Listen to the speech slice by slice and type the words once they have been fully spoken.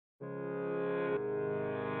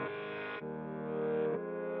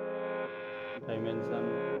dimension,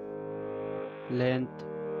 length,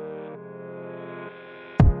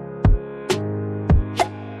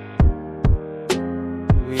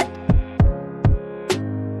 width,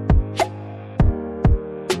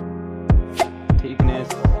 thickness,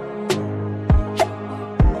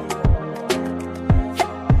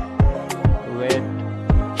 weight,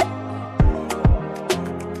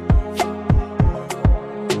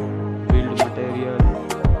 build material,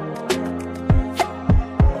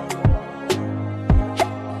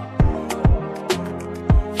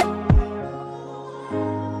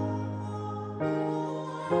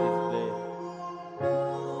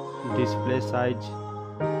 display size,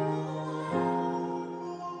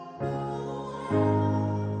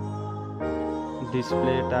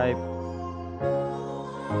 display type,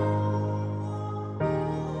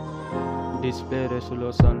 display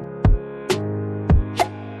resolution,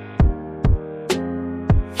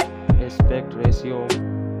 aspect ratio,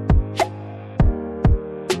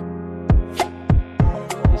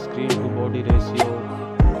 screen to body ratio,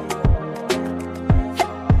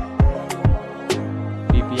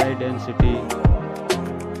 PPI density,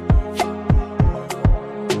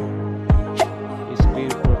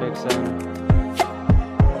 screen protection,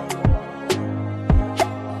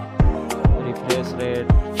 refresh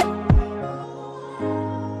rate,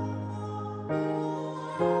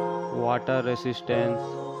 water resistance,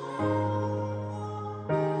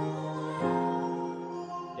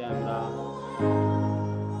 camera,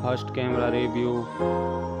 first camera review,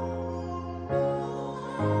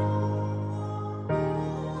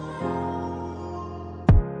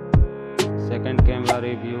 second camera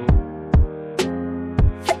review,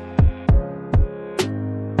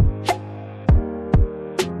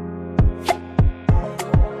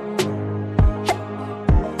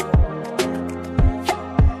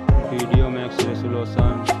 video max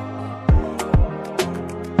resolution,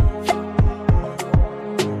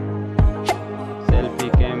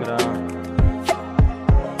 selfie camera,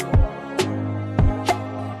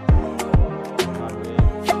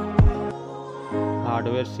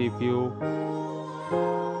 hardware CPU,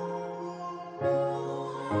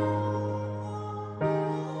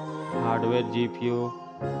 hardware GPU,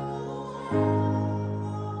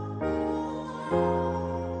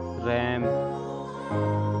 RAM,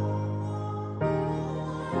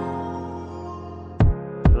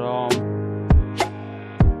 ROM,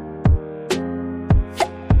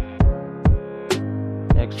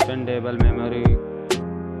 expandable memory,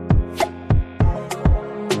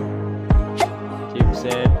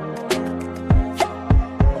 chipset,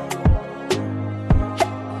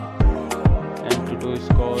 Antutu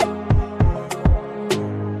score,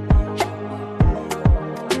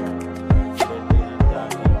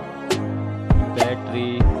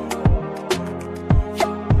 battery,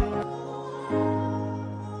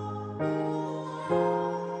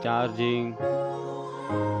 charging,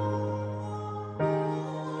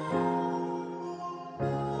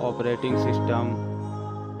 operating system,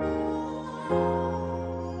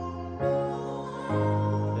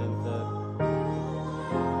 sensor,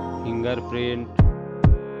 fingerprint,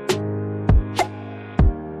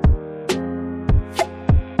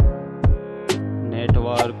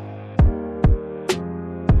 network,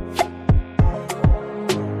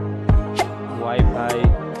 Wi-Fi,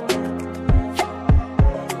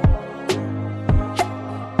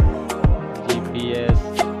 GPS,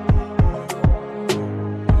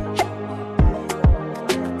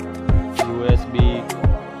 USB,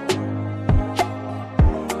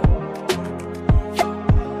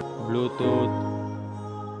 Bluetooth,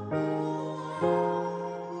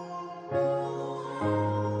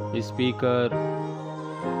 speaker,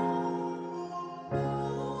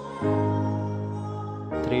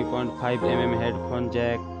 3.5 mm headphone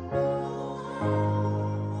jack,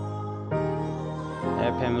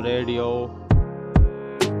 FM radio,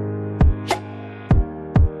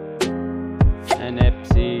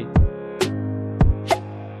 NFC,